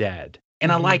Day of the Dead.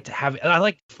 And Mm-hmm. I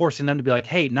like forcing them to be like,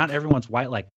 hey, not everyone's white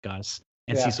like us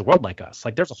and sees the world like us.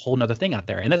 Like there's a whole nother thing out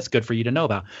there, and that's good for you to know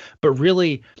about. But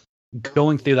really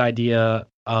going through the idea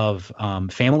of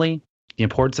family, the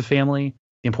importance of family,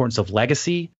 the importance of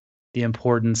legacy, the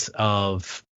importance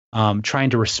of trying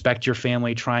to respect your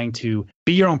family, trying to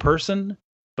be your own person,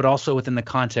 but also within the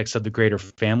context of the greater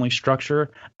family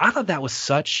structure. I thought that was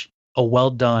such a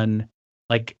well done,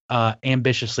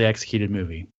 ambitiously executed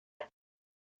movie.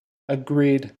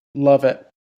 Agreed. Love it.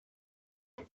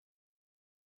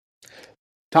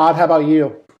 Todd, how about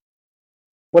you?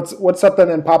 What's something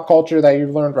in pop culture that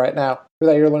you've learned right now, or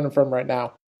that you're learning from right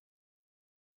now?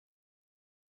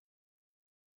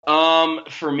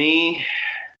 For me,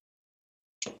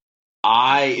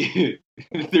 I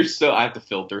have to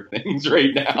filter things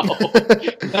right now.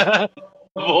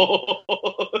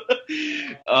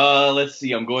 Let's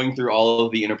see. I'm going through all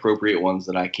of the inappropriate ones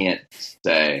that I can't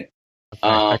say.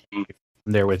 I'm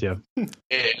there with you.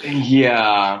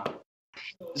 Yeah.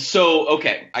 So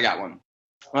okay, I got one.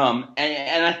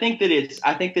 And I think that it's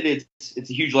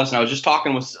a huge lesson. I was just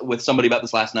talking with somebody about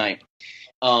this last night.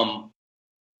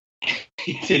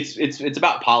 It's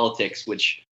about politics,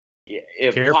 which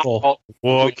careful.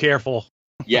 Careful.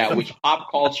 Yeah, which pop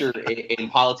culture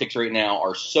and politics right now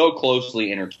are so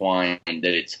closely intertwined that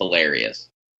it's hilarious.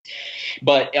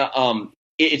 But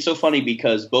it's so funny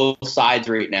because both sides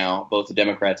right now, both the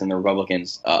Democrats and the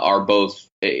Republicans, are both.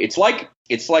 It's like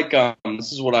this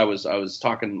is what I was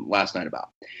talking last night about.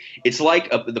 It's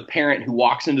like the parent who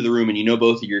walks into the room and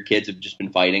both of your kids have just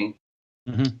been fighting,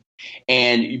 but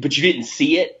you didn't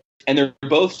see it, and they're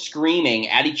both screaming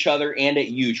at each other and at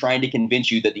you, trying to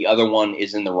convince you that the other one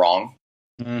is in the wrong.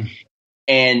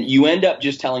 And you end up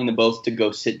just telling them both to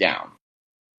go sit down.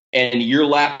 And you're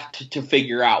left to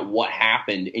figure out what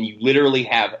happened, and you literally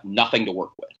have nothing to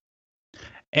work with.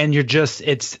 And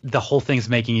it's the whole thing's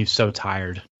making you so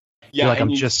tired. Yeah, you're like,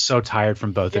 I'm just so tired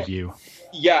from both of you.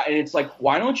 Yeah, and it's like,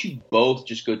 why don't you both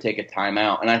just go take a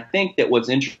timeout? And I think that what's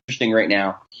interesting right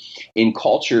now in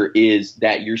culture is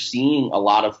that you're seeing a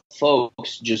lot of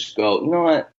folks just go, you know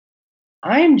what?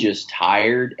 I'm just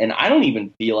tired, and I don't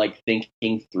even feel like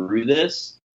thinking through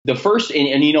this. The first,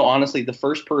 and honestly, the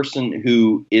first person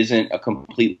who isn't a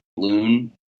complete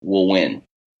loon will win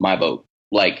my vote.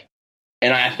 Like,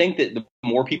 and I think that the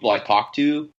more people I talk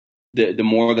to, the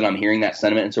more that I'm hearing that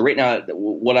sentiment. And so right now,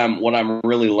 what I'm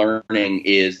really learning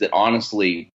is that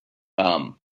honestly,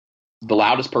 the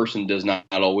loudest person does not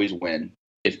always win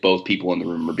if both people in the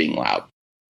room are being loud.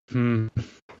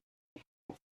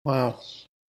 Wow.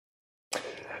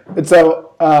 And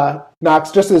so, Knox,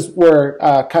 just as we're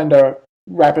kind of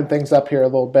wrapping things up here a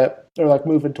little bit, or like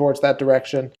moving towards that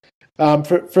direction,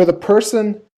 for the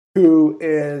person who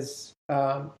is,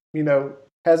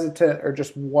 hesitant or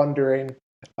just wondering,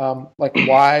 like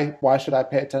why should I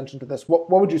pay attention to this? What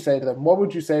would you say to them? What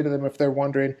would you say to them if they're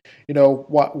wondering,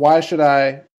 why should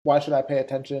I pay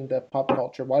attention to pop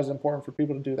culture? Why is it important for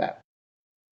people to do that?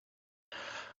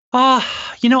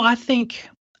 I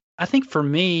think for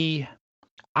me,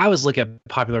 I always look at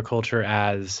popular culture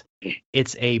as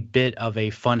it's a bit of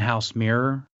a funhouse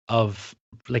mirror of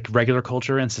like regular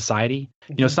culture and society.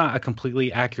 Mm-hmm. It's not a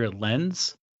completely accurate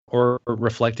lens or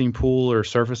reflecting pool or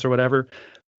surface or whatever,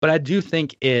 but I do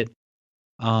think it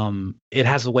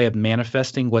has a way of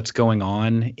manifesting what's going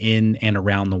on in and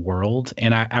around the world,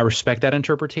 and I respect that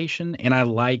interpretation, and I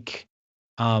like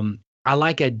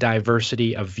a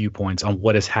diversity of viewpoints on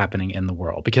what is happening in the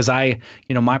world, because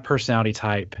my personality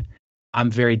type,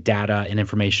 I'm very data and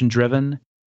information driven,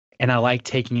 and I like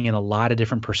taking in a lot of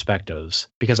different perspectives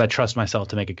because I trust myself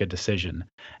to make a good decision.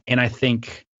 And I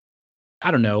think,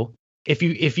 I don't know, if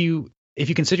you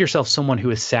consider yourself someone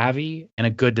who is savvy and a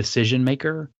good decision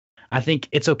maker, I think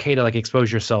it's okay to like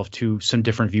expose yourself to some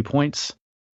different viewpoints,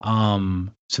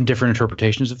 some different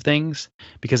interpretations of things,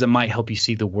 because it might help you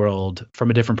see the world from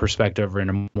a different perspective or in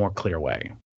a more clear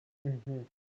way. Mm-hmm.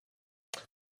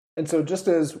 And so just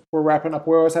as we're wrapping up,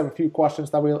 we always have a few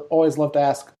questions that we always love to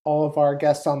ask all of our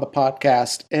guests on the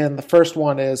podcast. And the first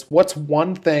one is, what's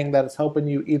one thing that is helping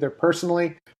you either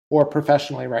personally or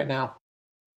professionally right now?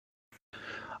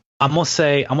 I'm gonna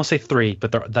say three,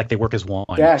 but they work as one.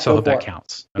 Yeah, so I hope that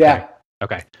counts. Okay. Yeah.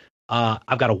 Okay.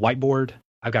 I've got a whiteboard,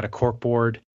 I've got a cork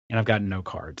board, and I've got note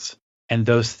cards. And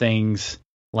those things,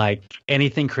 like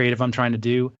anything creative I'm trying to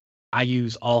do, I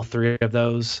use all three of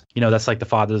those. That's like the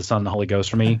Father, the Son, and the Holy Ghost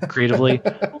for me creatively.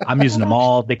 I'm using them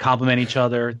all. They complement each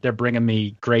other. They're bringing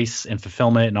me grace and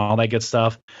fulfillment and all that good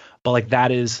stuff. But like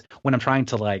that is when I'm trying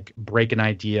to like break an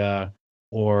idea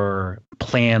or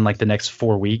plan like the next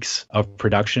 4 weeks of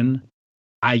production,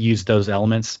 I use those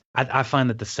elements. I find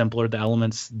that the simpler the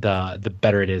elements, the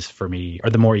better it is for me, or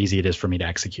the more easy it is for me to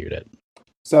execute it.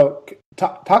 So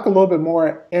talk a little bit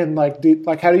more in how do you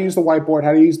use the whiteboard,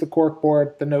 how do you use the cork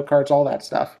board, the note cards, all that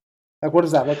stuff. Like, what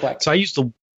does that look like? So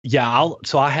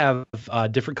I have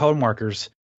different color markers,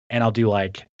 and I'll do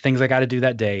like things I got to do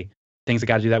that day, things I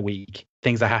got to do that week,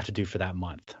 things I have to do for that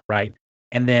month, right?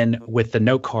 And then with the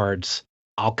note cards,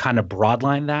 I'll kind of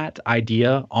broadline that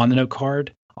idea on the note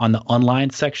card on the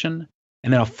unlined section,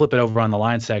 and then I'll flip it over on the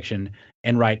line section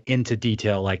and write into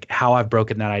detail like how I've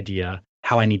broken that idea,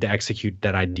 how I need to execute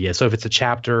that idea. So if it's a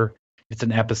chapter, if it's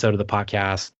an episode of the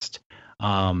podcast,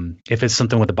 if it's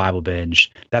something with the Bible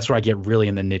binge, that's where I get really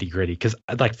in the nitty gritty. Because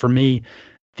like for me,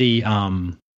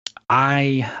 I'm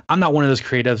not one of those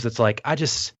creatives that's like, I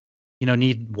just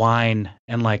need wine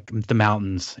and like the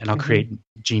mountains and I'll create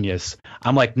genius.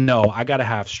 I'm like, no, I got to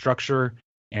have structure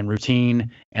and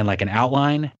routine and like an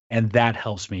outline, and that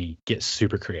helps me get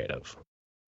super creative.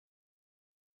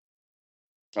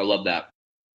 I love that.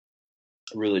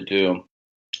 I really do.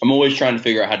 I'm always trying to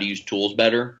figure out how to use tools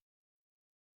better.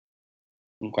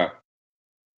 Okay.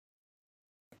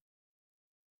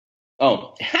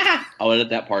 Oh, I'll edit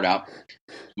that part out.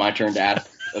 It's my turn to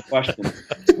ask a question.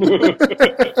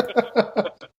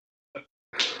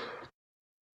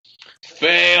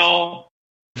 Fail.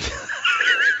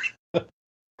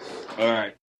 All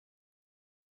right.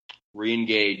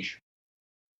 Re-engage.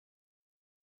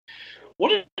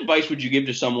 What advice would you give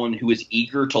to someone who is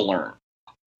eager to learn?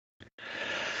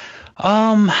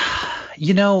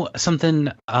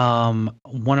 Something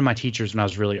one of my teachers when I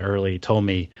was really early told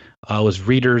me was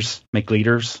readers make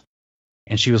leaders.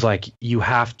 And she was like, you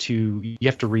have to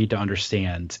read to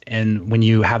understand. And when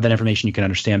you have that information, you can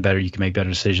understand better, you can make better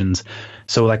decisions.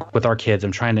 So like with our kids,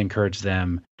 I'm trying to encourage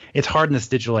them. It's hard in this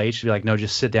digital age to be like, no,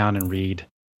 just sit down and read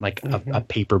like a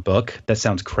paper book. That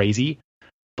sounds crazy.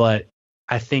 But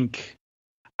I think,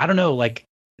 I don't know, like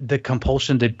the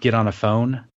compulsion to get on a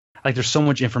phone, like there's so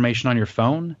much information on your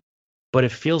phone, but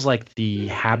it feels like the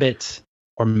habit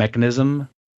or mechanism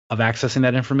of accessing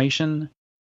that information,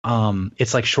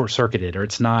 it's like short circuited, or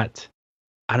it's not,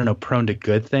 I don't know, prone to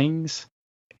good things.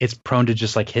 it's prone to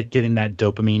just like getting that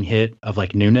dopamine hit of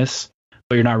like newness,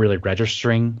 but you're not really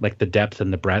registering like the depth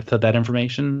and the breadth of that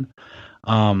information.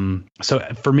 So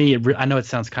for me, I know it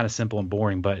sounds kind of simple and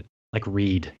boring, but like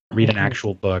read an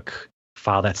actual book,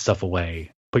 file that stuff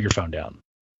away, put your phone down.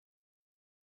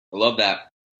 I love that.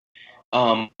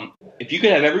 If you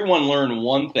could have everyone learn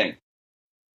one thing,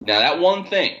 now that one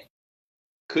thing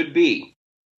could be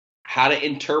how to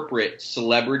interpret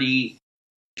celebrity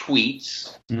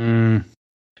tweets,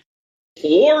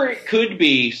 or it could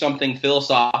be something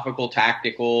philosophical,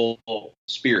 tactical,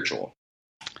 spiritual.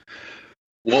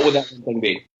 What would that one thing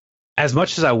be? As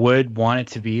much as I would want it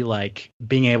to be like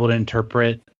being able to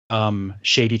interpret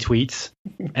shady tweets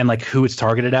and like who it's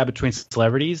targeted at between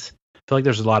celebrities, I feel like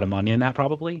there's a lot of money in that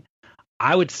probably.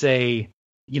 I would say,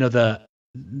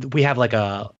 we have like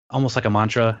almost like a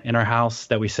mantra in our house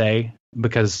that we say,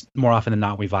 because more often than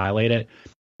not we violate it,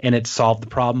 and it solved the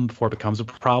problem before it becomes a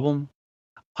problem.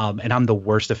 And I'm the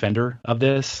worst offender of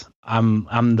this.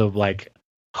 I'm the like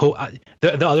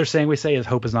the other saying we say is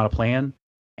hope is not a plan,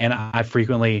 and I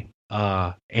frequently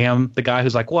am the guy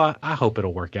who's like, well, I hope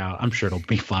it'll work out. I'm sure it'll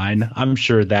be fine. I'm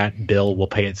sure that bill will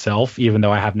pay itself, even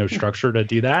though I have no structure to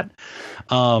do that.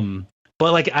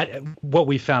 But like what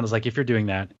we found is like if you're doing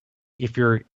that, if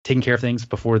you're taking care of things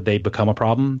before they become a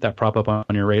problem that prop up on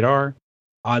your radar,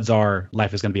 odds are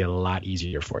life is going to be a lot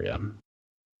easier for you.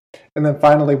 And then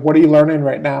finally, what are you learning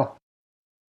right now?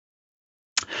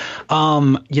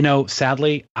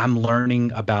 Sadly, I'm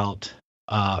learning about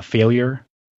failure.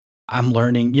 I'm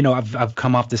learning, I've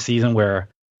come off the season where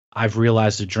I've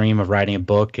realized the dream of writing a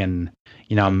book, and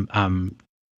I'm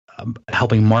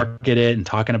helping market it and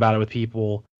talking about it with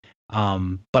people.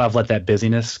 But I've let that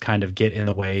busyness kind of get in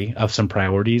the way of some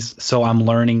priorities. So I'm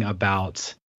learning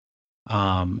about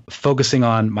focusing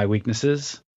on my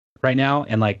weaknesses right now,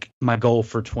 and like my goal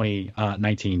for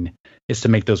 2019 is to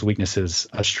make those weaknesses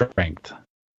a strength.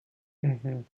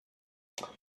 Mm-hmm.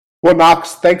 Well,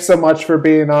 Knox, thanks so much for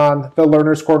being on the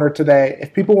Learner's Corner today.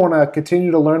 If people want to continue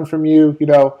to learn from you,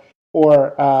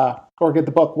 or get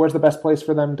the book, where's the best place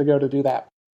for them to go to do that?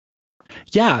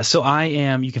 Yeah, so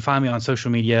you can find me on social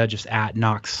media just at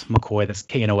Knox McCoy. That's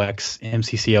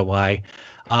KNOXMCCOY.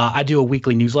 I do a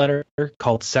weekly newsletter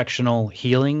called Sectional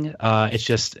Healing. It's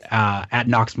just at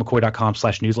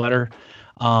knoxmccoy.com/newsletter.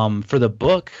 For the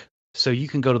book, so you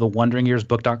can go to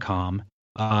thewonderingyearsbook.com.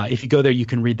 If you go there, you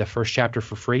can read the first chapter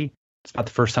for free. It's about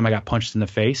the first time I got punched in the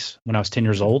face when I was 10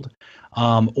 years old.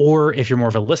 Or if you're more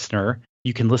of a listener,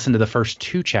 you can listen to the first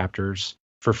 2 chapters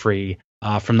for free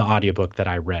from the audiobook that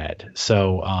I read.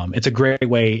 So it's a great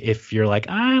way if you're like,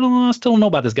 I still don't know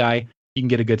about this guy. You can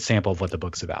get a good sample of what the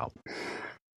book's about.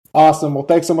 Awesome. Well,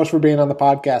 thanks so much for being on the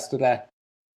podcast today.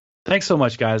 Thanks so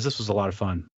much, guys. This was a lot of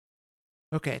fun.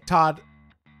 Okay, Todd,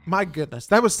 my goodness,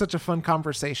 that was such a fun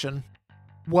conversation.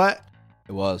 What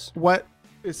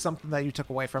is something that you took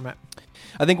away from it?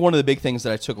 I think one of the big things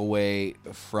that I took away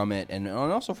from it, and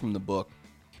also from the book,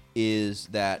 is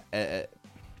that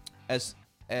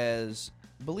as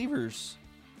believers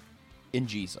in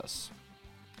Jesus,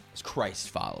 as Christ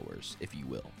followers, if you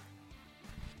will,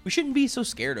 we shouldn't be so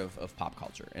scared of pop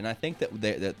culture. And I think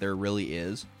that there really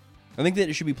is. I think that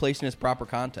it should be placed in its proper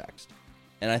context.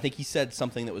 And I think he said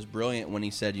something that was brilliant when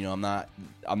he said,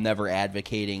 I'm never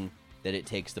advocating that it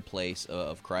takes the place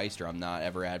of Christ, or I'm not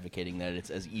ever advocating that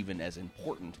it's even as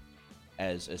important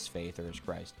as faith or as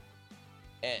Christ.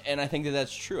 And I think that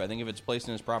that's true. I think if it's placed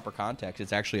in its proper context,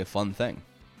 it's actually a fun thing.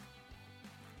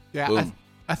 Yeah,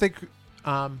 I think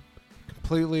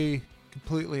completely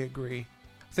agree.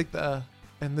 I think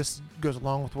and this goes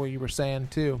along with what you were saying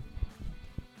too,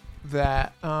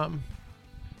 that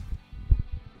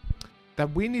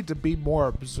that we need to be more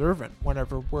observant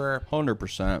whenever we're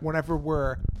 100%.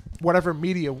 Whatever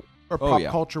media or pop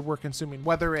culture we're consuming,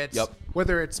 whether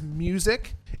it's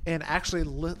music and actually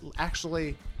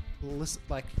listen.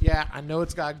 Like, yeah, I know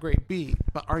it's got a great beat,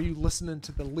 but are you listening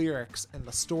to the lyrics and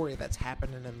the story that's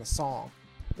happening in the song,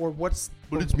 or it's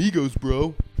Migos,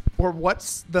 bro. Or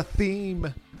what's the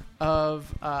theme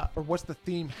of, or what's the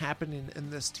theme happening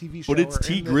in this TV show? But it's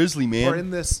T Grizzly, man. Or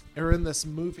in this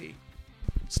movie,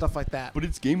 stuff like that. But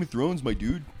it's Game of Thrones, my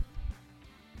dude.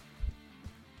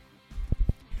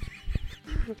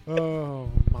 Oh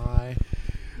my.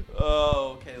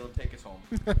 Oh, okay, they'll take us home.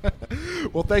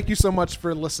 Well, thank you so much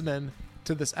for listening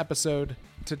to this episode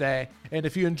today. And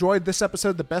if you enjoyed this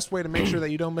episode, the best way to make sure that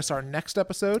you don't miss our next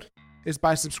episode is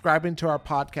by subscribing to our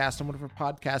podcast on whatever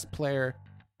podcast player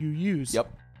you use.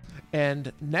 Yep.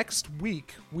 And next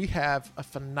week, we have a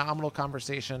phenomenal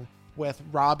conversation with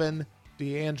Robin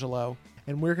DiAngelo,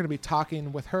 and we're going to be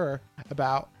talking with her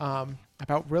about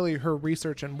really her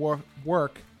research and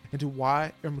work into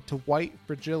to white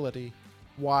fragility,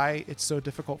 why it's so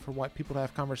difficult for white people to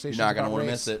have conversations You're not about going to want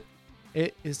to race. miss it.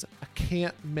 It is a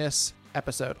can't miss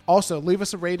episode. Also, leave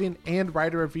us a rating and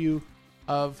write a review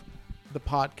of the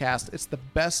podcast. It's the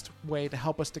best way to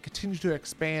help us to continue to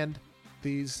expand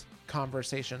these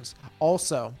conversations.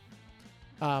 Also,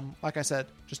 like I said,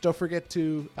 just don't forget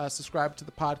to subscribe to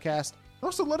the podcast.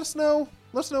 Also, let us know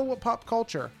what pop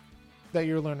culture that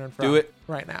you're learning from. Do it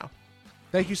right now.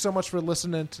 Thank you so much for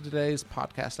listening to today's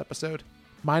podcast episode.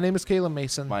 My name is Caleb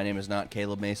Mason. My name is not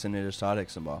Caleb Mason. It is Todd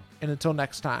Ixenbaugh. And until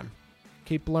next time,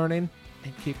 keep learning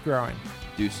and keep growing.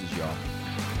 Deuces,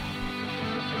 y'all.